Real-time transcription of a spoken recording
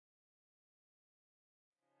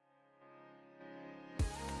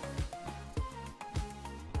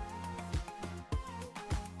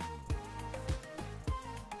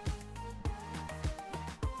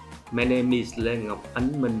My name is Leng Ngọc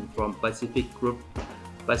Ánh from Pacific Group.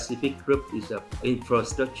 Pacific Group is an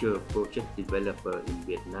infrastructure project developer in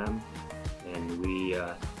Vietnam, and we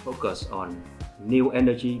focus on new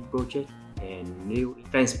energy project and new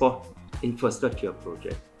transport infrastructure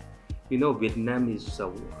project. You know, Vietnam is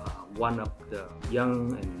one of the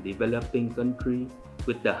young and developing country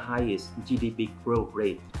with the highest GDP growth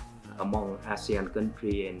rate among ASEAN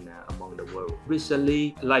countries and among the world.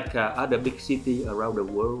 Recently, like other big cities around the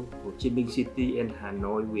world, Ho Chi Minh City and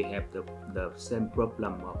Hanoi, we have the same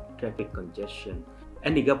problem of traffic congestion.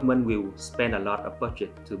 And the government will spend a lot of budget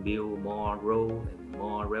to build more road and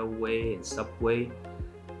more railway and subway,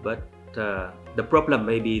 but the problem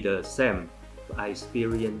may be the same. I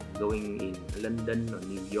experienced going in London or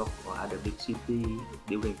New York or other big cities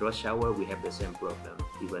during rush hour. We have the same problem.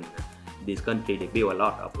 Even this country, they build a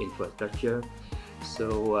lot of infrastructure.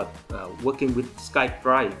 So working with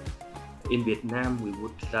SkyDrive in Vietnam, we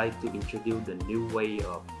would like to introduce the new way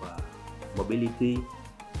of mobility,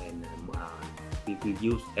 and we will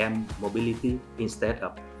use air mobility instead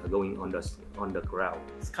of going on the ground.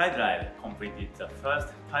 SkyDrive completed the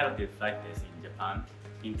first piloted flight test in Japan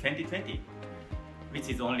in 2020, which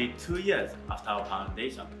is only 2 years after our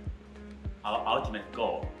foundation. Our ultimate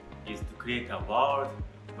goal is to create a world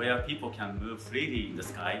where people can move freely in the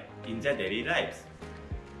sky in their daily lives.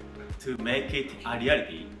 To make it a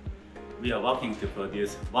reality, we are working to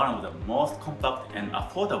produce one of the most compact and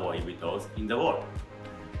affordable eVTOLs in the world.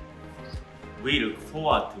 We look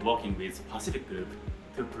forward to working with Pacific Group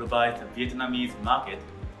to provide the Vietnamese market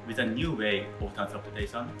with a new way of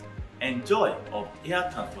transportation and joy of air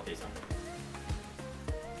transportation.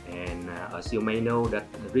 And as you may know, that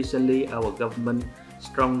recently our government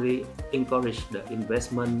strongly encouraged the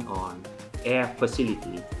investment on air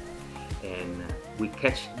facility, and we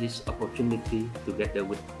catch this opportunity together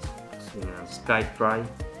with SkyDrive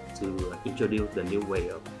to introduce the new way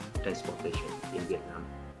of transportation in Vietnam.